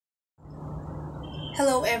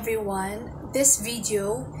Hello everyone, this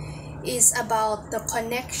video is about the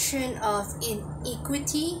connection of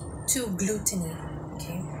iniquity to gluttony.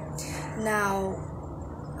 Okay, now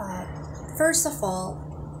first of all,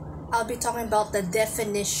 I'll be talking about the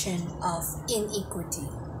definition of iniquity: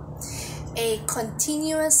 a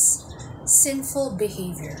continuous sinful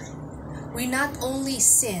behavior. We not only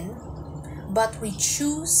sin, but we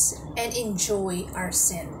choose and enjoy our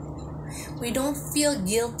sin. We don't feel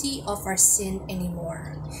guilty of our sin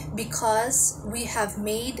anymore because we have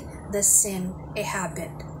made the sin a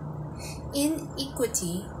habit.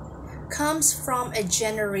 Iniquity comes from a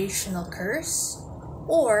generational curse,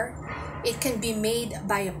 or it can be made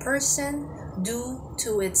by a person due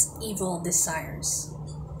to its evil desires.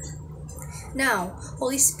 Now,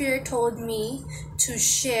 Holy Spirit told me to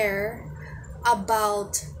share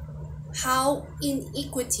about how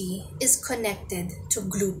iniquity is connected to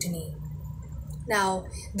gluttony. Now,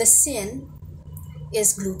 the sin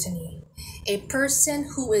is gluttony. A person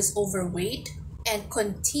who is overweight and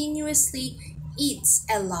continuously eats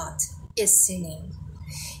a lot is sinning.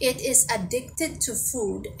 It is addicted to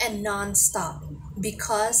food and non-stop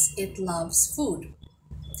because it loves food.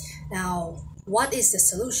 Now, what is the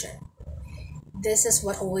solution? This is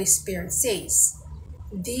what Holy Spirit says.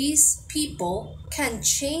 These people can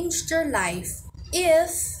change their life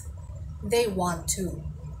if they want to.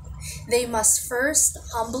 They must first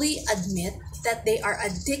humbly admit that they are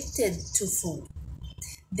addicted to food,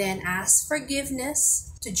 then ask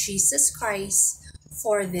forgiveness to Jesus Christ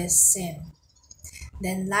for this sin.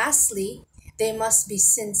 Then lastly, they must be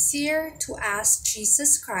sincere to ask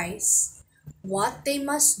Jesus Christ what they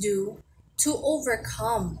must do to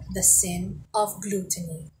overcome the sin of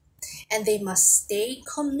gluttony. And they must stay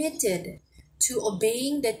committed to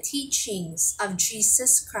obeying the teachings of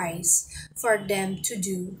Jesus Christ for them to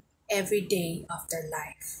do every day of their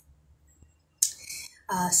life.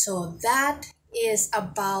 So that is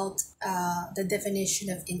about the definition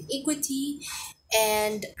of iniquity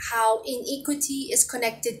and how iniquity is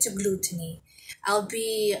connected to gluttony. I'll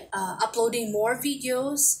be uploading more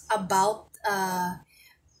videos about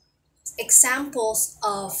examples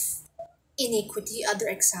of iniquity, other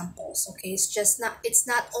examples. Okay, it's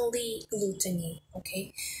not only gluttony.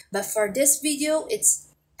 Okay, but for this video, it's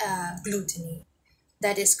gluttony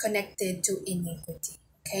that is connected to iniquity.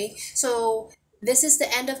 Okay, so this is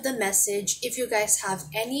the end of the message. If you guys have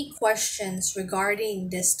any questions regarding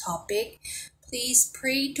this topic, please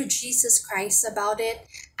pray to Jesus Christ about it.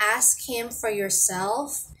 Ask Him for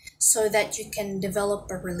yourself so that you can develop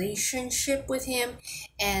a relationship with Him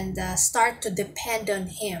and start to depend on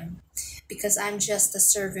Him, because I'm just a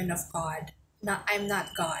servant of God. I'm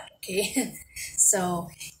not God. Okay, so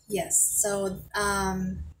yes, so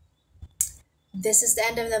this is the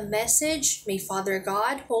end of the message. May Father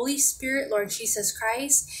God, Holy Spirit, Lord Jesus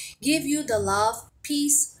Christ, give you the love,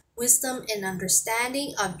 peace, wisdom, and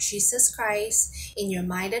understanding of Jesus Christ in your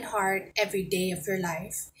mind and heart every day of your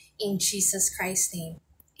life. In Jesus Christ's name,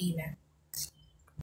 amen.